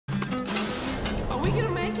we gonna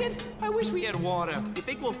make it? I wish we had water. You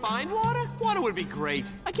think we'll find water? Water would be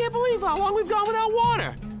great. I can't believe how long we've gone without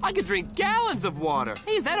water. I could drink gallons of water.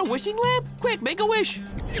 Hey, is that a wishing lamp? Quick, make a wish.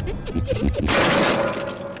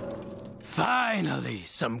 Finally,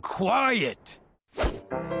 some quiet.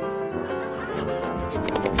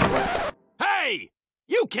 Hey!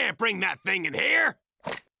 You can't bring that thing in here!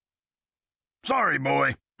 Sorry,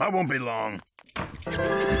 boy. I won't be long.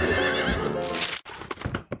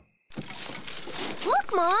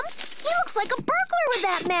 Look, Mom! He looks like a burglar with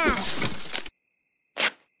that mask!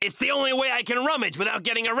 It's the only way I can rummage without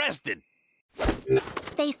getting arrested.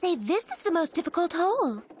 They say this is the most difficult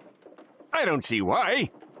hole. I don't see why.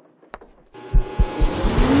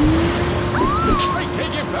 I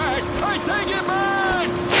take it back! I take it back!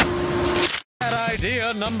 Bad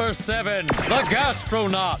idea number 7, the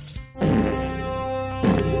Gastornuat.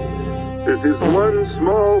 This is one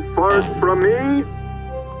small fart from me,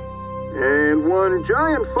 and one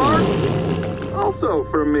giant fart also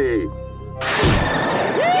from me.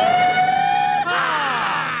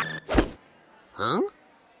 Huh?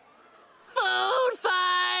 Food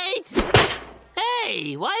fight!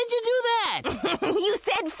 Hey, why did you do that? You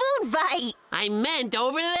said food fight! I meant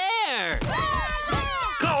over there!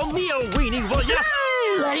 Call me a weenie, will ya?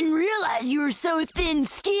 I didn't realize you were so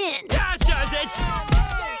thin-skinned. That does it!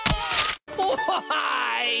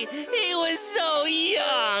 Why? He was so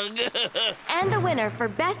young! And the winner for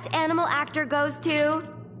Best Animal Actor goes to...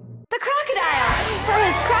 the Crocodile! For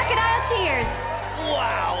his crocodile tears!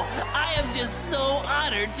 Wow! I am just so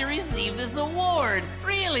honored to receive this award!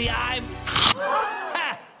 Really, I'm...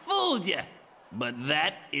 Ha! Fooled ya! But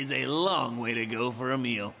that is a long way to go for a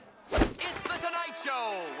meal. It's The Tonight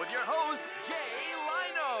Show with your host, Jay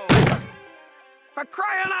Lino. For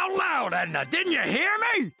crying out loud, Edna, didn't you hear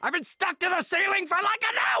me? I've been stuck to the ceiling for like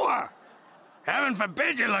an hour! Heaven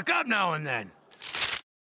forbid you look up now and then.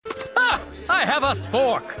 Ah! I have a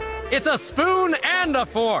spork! It's a spoon and a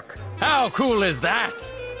fork! How cool is that?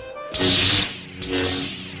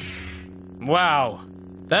 Wow,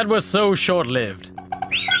 that was so short-lived.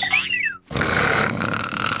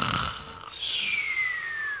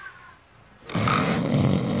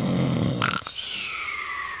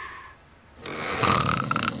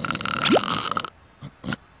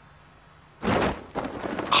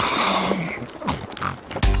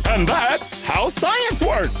 And that's how science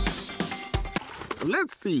works.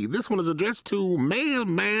 Let's see. This one is addressed to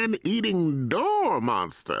Mailman Eating Door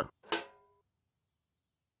Monster.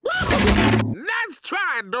 Nice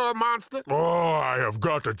try, Door Monster. Oh, I have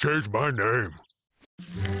got to change my name.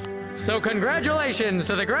 So congratulations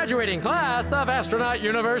to the graduating class of Astronaut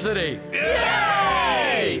University.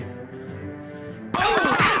 Yay!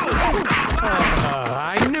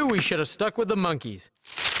 I knew we should have stuck with the monkeys.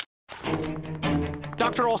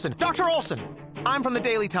 Dr. Olson! Dr. Olson! I'm from the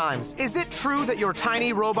Daily Times. Is it true that your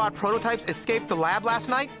tiny robot prototypes escaped the lab last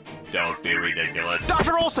night? Don't be ridiculous.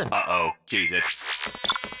 Dr. Olson! Uh-oh, Jesus.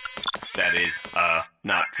 That is,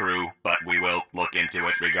 not true, but we will look into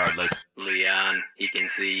it regardless. Leon, he can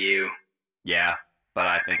see you. Yeah, but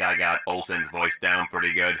I think I got Olsen's voice down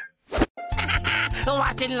pretty good.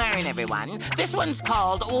 Watch and learn, everyone. This one's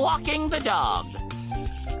called Walking the Dog.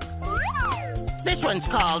 This one's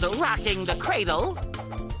called Rocking the Cradle.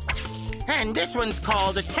 And this one's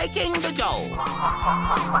called Taking the Dough.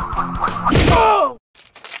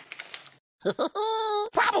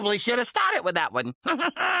 Probably should have started with that one.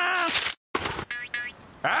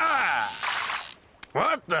 Ah!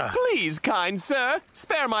 What the? Please, kind sir,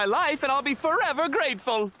 spare my life and I'll be forever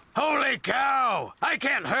grateful. Holy cow! I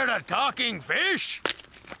can't hurt a talking fish?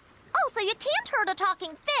 Oh, so you can't hurt a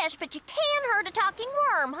talking fish, but you can hurt a talking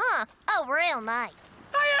worm, huh? Oh, real nice.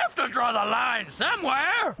 I have to draw the line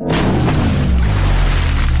somewhere.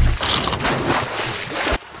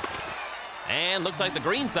 And looks like the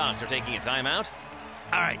Green Sox are taking a timeout.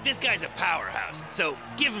 All right, this guy's a powerhouse, so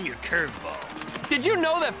give him your curveball. Did you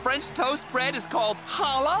know that French toast bread is called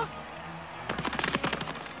challah?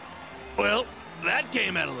 Well, that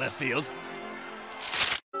came out of left field.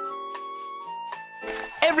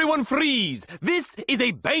 Everyone freeze! This is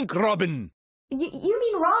a bank robin! You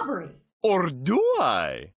mean robbery? Or do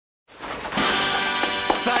I?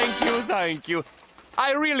 Thank you.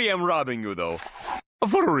 I really am robbing you, though.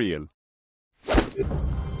 For real.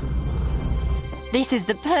 This is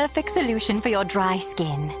the perfect solution for your dry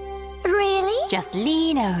skin. Really? Just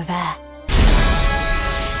lean over.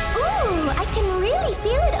 Ooh, I can really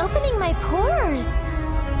feel it opening my pores.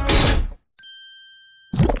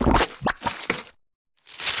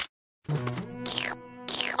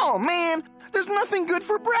 Oh, man, there's nothing good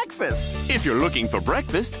for breakfast. If you're looking for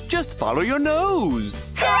breakfast, just follow your nose.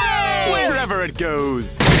 Hooray! Wherever there it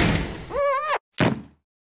goes.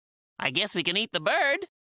 I guess we can eat the bird.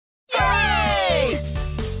 Yay!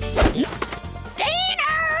 Dinner!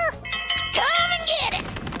 Come and get it!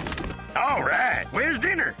 All right, where's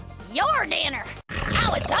dinner? Your dinner. I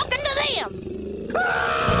was talking to them.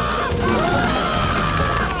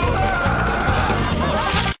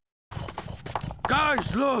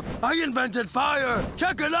 Guys, look! I invented fire!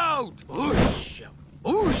 Check it out! Oosh!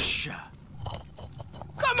 Oosh!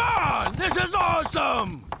 Come on! This is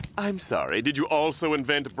awesome! I'm sorry, did you also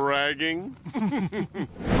invent bragging?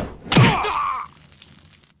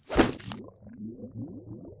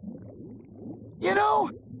 You know,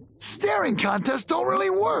 staring contests don't really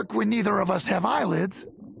work when neither of us have eyelids.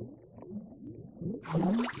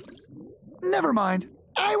 Never mind.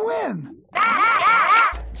 I win.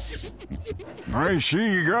 I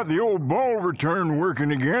see you got the old ball return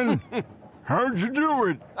working again. How'd you do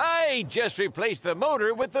it? I just replaced the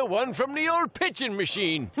motor with the one from the old pitching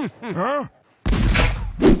machine. Huh?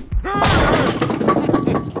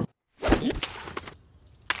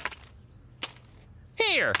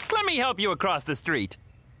 Here, let me help you across the street.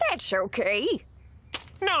 That's okay.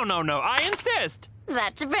 No, I insist.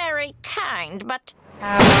 That's very kind, but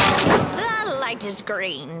the light is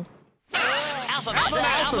green. Alpha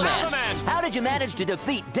Man! How did you manage to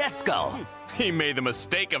defeat Death Skull? He made the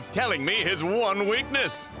mistake of telling me his one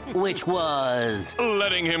weakness. Which was?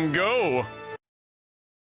 Letting him go.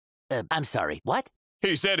 I'm sorry, what?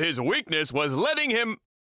 He said his weakness was letting him...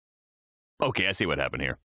 Okay, I see what happened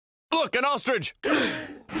here. Look, an ostrich!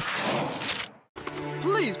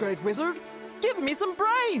 Please, Great Wizard, give me some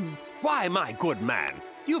brains. Why, my good man,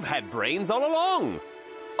 you've had brains all along.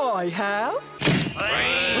 I have?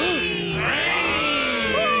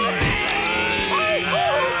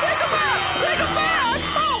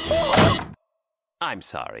 I'm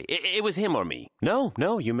sorry. It was him or me. No,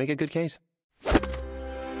 you make a good case. Get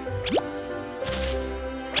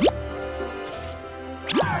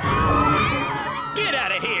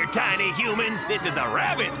out of here, tiny humans! This is a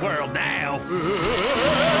rabbit's world now!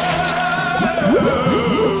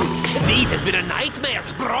 This has been a nightmare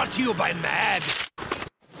brought to you by Mad.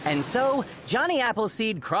 And so, Johnny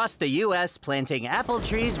Appleseed crossed the U.S. planting apple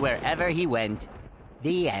trees wherever he went.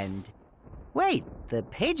 The end. Wait, the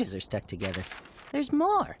pages are stuck together. There's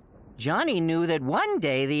more. Johnny knew that one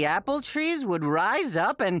day the apple trees would rise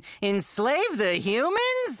up and enslave the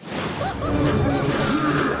humans?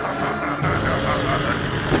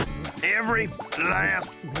 Every last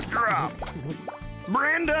drop.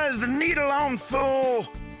 Brenda, is the needle on full?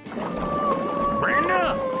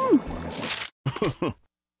 Brenda!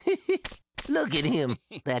 Look at him,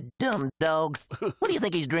 that dumb dog. What do you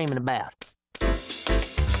think he's dreaming about?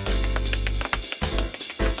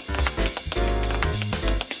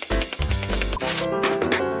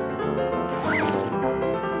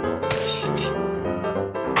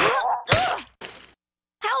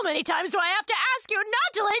 How many times do I have to ask you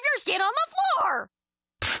not to leave your skin on the floor?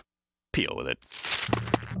 Peel with it.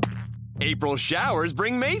 April showers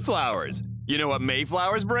bring Mayflowers. You know what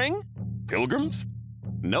Mayflowers bring? Pilgrims?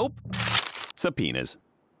 Nope. Subpoenas.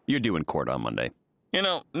 You're due in court on Monday. You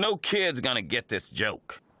know, no kid's gonna get this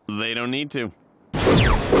joke. They don't need to.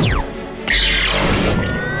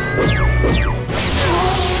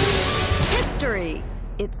 History.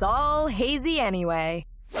 It's all hazy anyway.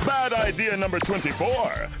 Bad idea number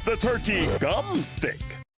 24. The turkey gum stick.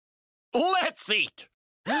 Let's eat!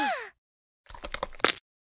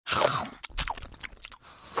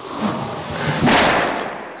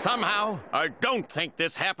 Somehow, I don't think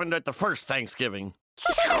this happened at the first Thanksgiving.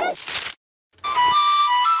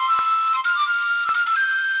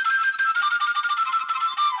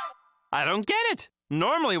 I don't get it.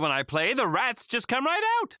 Normally when I play, the rats just come right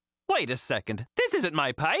out. Wait a second. This isn't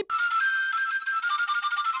my pipe.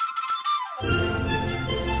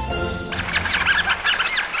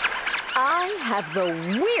 I have the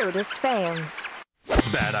weirdest fans.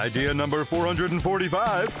 Bad idea number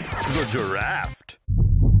 445. The giraffe.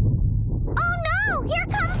 Oh no! Here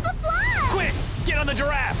comes the flood! Quick! Get on the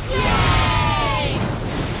giraffe! Yay!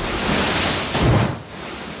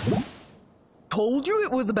 Told you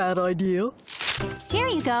it was a bad idea. Here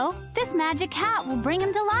you go. This magic hat will bring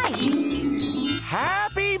him to life.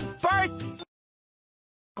 Happy birthday!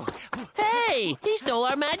 Hey, he stole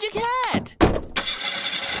our magic hat.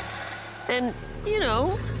 And, you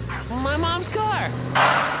know, my mom's car.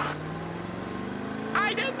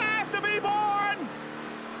 I didn't ask to be born!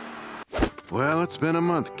 Well, it's been a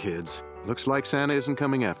month, kids. Looks like Santa isn't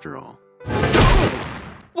coming after all.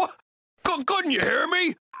 What? Couldn't you hear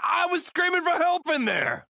me? I was screaming for help in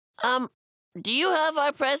there. Do you have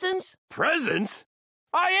our presents? Presents?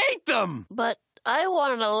 I ate them! But I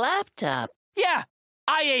wanted a laptop. Yeah,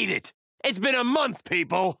 I ate it. It's been a month,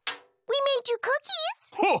 people. We made you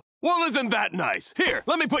cookies. Oh, well, isn't that nice? Here,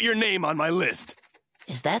 let me put your name on my list.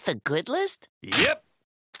 Is that the good list? Yep.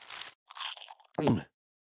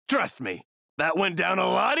 Trust me, that went down a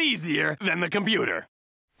lot easier than the computer.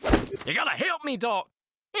 You gotta help me, Doc.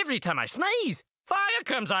 Every time I sneeze, fire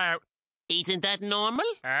comes out. Isn't that normal?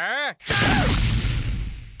 Ah,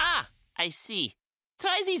 I see.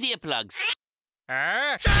 Try these earplugs.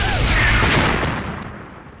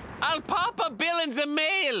 I'll pop a bill in the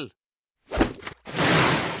mail.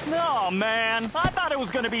 Oh, man. I thought it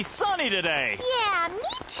was going to be sunny today. Yeah,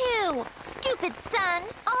 me too. Stupid sun.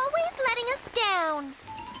 Always letting us down.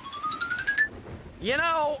 You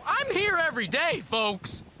know, I'm here every day,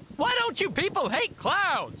 folks. Why don't you people hate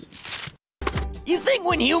clouds? You think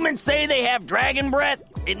when humans say they have dragon breath,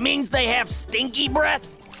 it means they have stinky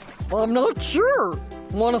breath? I'm not sure.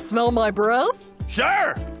 Want to smell my breath?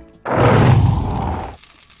 Sure.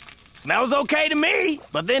 Smells okay to me,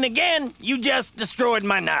 but then again, you just destroyed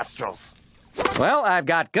my nostrils. Well, I've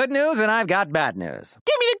got good news and I've got bad news.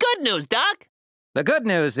 Give me the good news, Doc. The good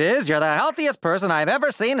news is you're the healthiest person I've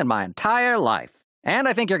ever seen in my entire life. And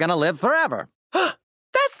I think you're gonna live forever.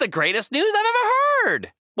 That's the greatest news I've ever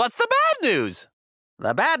heard. What's the bad news?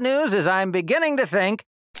 The bad news is I'm beginning to think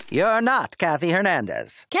you're not Kathy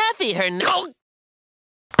Hernandez. Kathy Hernandez?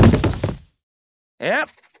 Yep,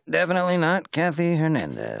 definitely not Kathy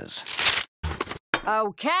Hernandez.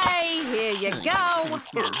 Okay, here you go.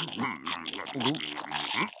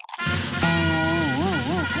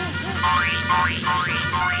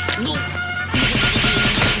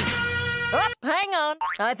 Oh, hang on.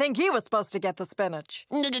 I think he was supposed to get the spinach.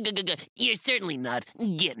 You're certainly not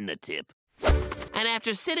getting a tip. And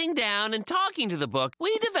after sitting down and talking to the book,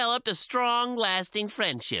 we developed a strong, lasting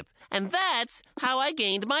friendship. And that's how I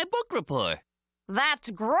gained my book report. That's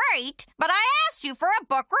great, but I asked you for a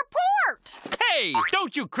book report. Hey,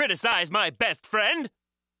 don't you criticize my best friend.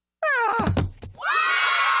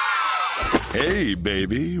 Hey,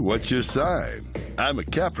 baby, what's your sign? I'm a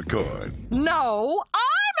Capricorn. No,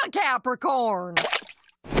 I'm a Capricorn.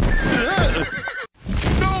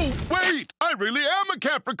 No, wait! I really am a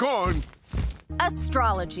Capricorn!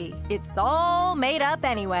 Astrology. It's all made up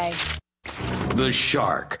anyway. The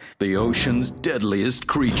shark, the ocean's deadliest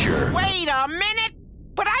creature. Wait a minute!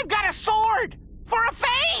 But I've got a sword! For a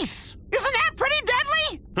face! Isn't that pretty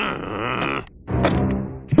deadly?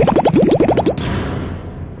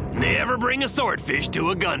 Never bring a swordfish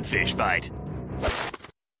to a gunfish fight.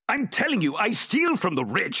 I'm telling you, I steal from the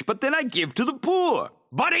rich, but then I give to the poor.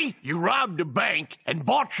 Buddy, you robbed a bank and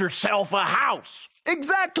bought yourself a house.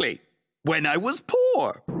 Exactly. When I was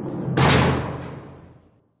poor.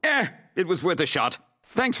 It was worth a shot.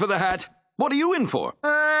 Thanks for the hat. What are you in for?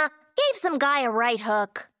 Gave some guy a right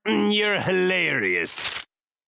hook. You're hilarious.